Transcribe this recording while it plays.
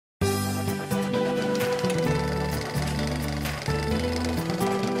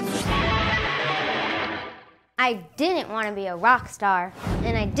I didn't want to be a rock star,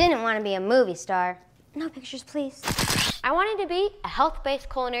 and I didn't want to be a movie star. No pictures, please. I wanted to be a health-based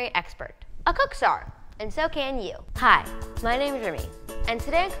culinary expert, a cook star, and so can you. Hi, my name is Remmi, and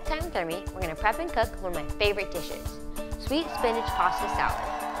today on Cook Time with Remmi, we're going to prep and cook one of my favorite dishes, sweet spinach pasta salad.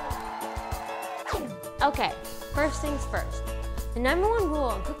 Okay, first things first. The #1 rule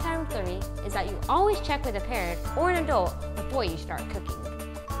on Cook Time with Remmi is that you always check with a parent or an adult before you start cooking.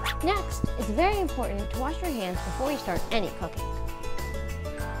 Next, it's very important to wash your hands before you start any cooking.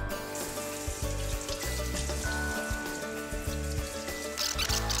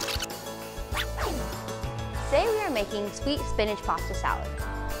 Today we are making sweet spinach pasta salad.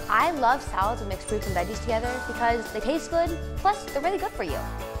 I love salads with mixed fruits and veggies together because they taste good, plus they're really good for you.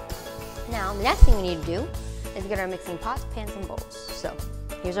 Now, the next thing we need to do is get our mixing pots, pans, and bowls. So,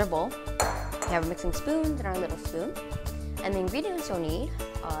 here's our bowl. We have our mixing spoons and our little spoon. And the ingredients you'll need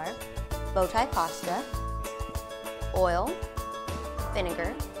are bow tie pasta, oil,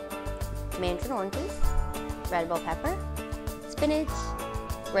 vinegar, mandarin oranges, red bell pepper, spinach,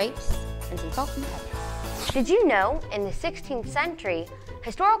 grapes, and some salt and pepper. Did you know in the 16th century,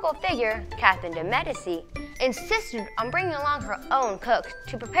 historical figure Catherine de Medici insisted on bringing along her own cook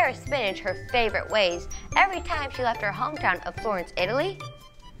to prepare spinach her favorite ways every time she left her hometown of Florence, Italy?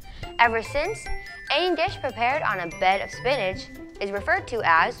 Ever since, any dish prepared on a bed of spinach is referred to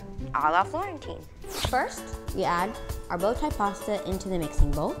as a la Florentine. First, we add our bow tie pasta into the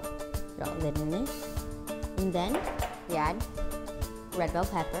mixing bowl. Put a lid in it. And then we add red bell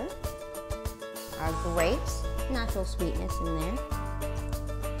pepper, our grapes, natural sweetness in there.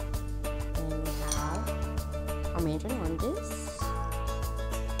 And we have our mandarin oranges.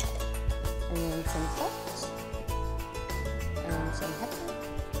 And then some salt. And some pepper.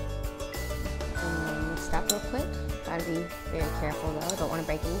 Stop real quick. Gotta be very careful though. Don't want to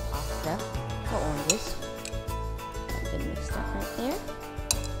break any pasta or oranges. Good mixed up right there.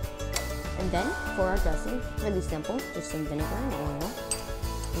 And then for our dressing, really simple. Just some vinegar and oil.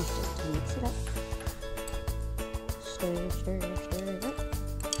 And just to mix it up. Stir, stir, stir it up.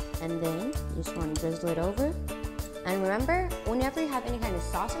 And then you just want to drizzle it over. And remember, whenever you have any kind of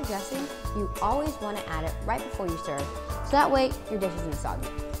sauce or dressing, you always want to add it right before you serve. So that way your dish isn't soggy.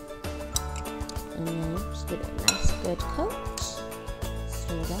 And then just give it a nice good coat.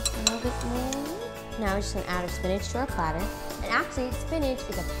 Stir it up a little bit more. Now we're just going to add our spinach to our platter. And actually, spinach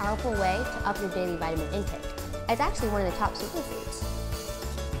is a powerful way to up your daily vitamin intake. It's actually one of the top superfoods.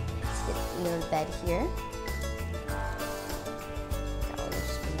 Let's get a little bed here. Got all the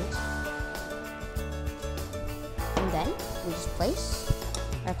spinach. And then we just place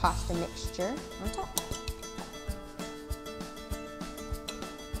our pasta mixture on top.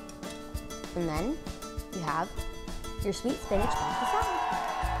 And then you have your sweet spinach pasta salad.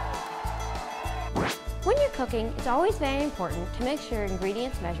 When you're cooking, it's always very important to make sure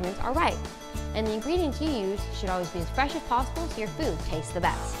ingredients measurements are right. And the ingredients you use should always be as fresh as possible so your food tastes the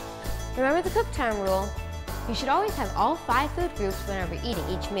best. Remember the cook time rule. You should always have all 5 food groups whenever eating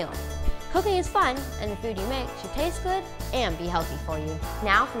each meal. Cooking is fun, and the food you make should taste good and be healthy for you.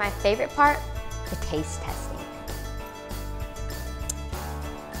 Now for my favorite part, the taste testing.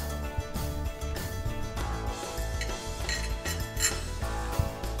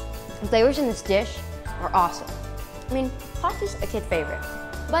 The flavors in this dish are awesome. I mean, pasta's a kid favorite,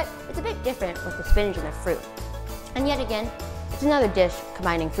 but it's a bit different with the spinach and the fruit. And yet again, it's another dish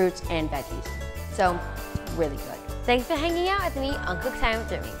combining fruits and veggies. So, really good. Thanks for hanging out with me on Cook Time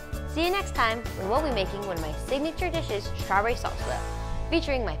with Remmi. See you next time when we'll be making one of my signature dishes, strawberry salsa,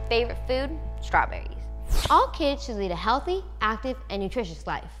 featuring my favorite food, strawberries. All kids should lead a healthy, active, and nutritious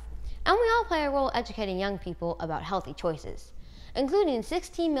life. And we all play a role educating young people about healthy choices, including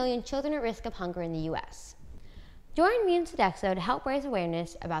 16 million children at risk of hunger in the U.S. Join me in Sodexo to help raise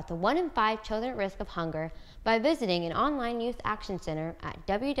awareness about the 1 in 5 children at risk of hunger by visiting an online youth action center at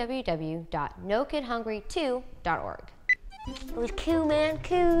www.nokidhungry2.org. It was cool, man,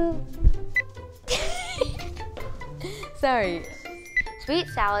 cool. Sorry. Sweet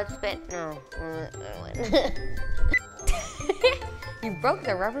salad spit, no. You broke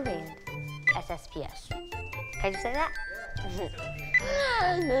the rubber band. SSPS. Can you say that?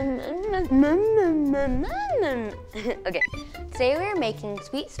 Okay, today we are making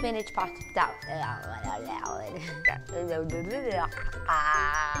sweet spinach pasta salad.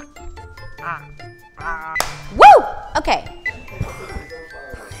 Woo! Okay.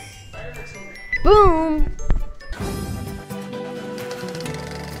 Boom!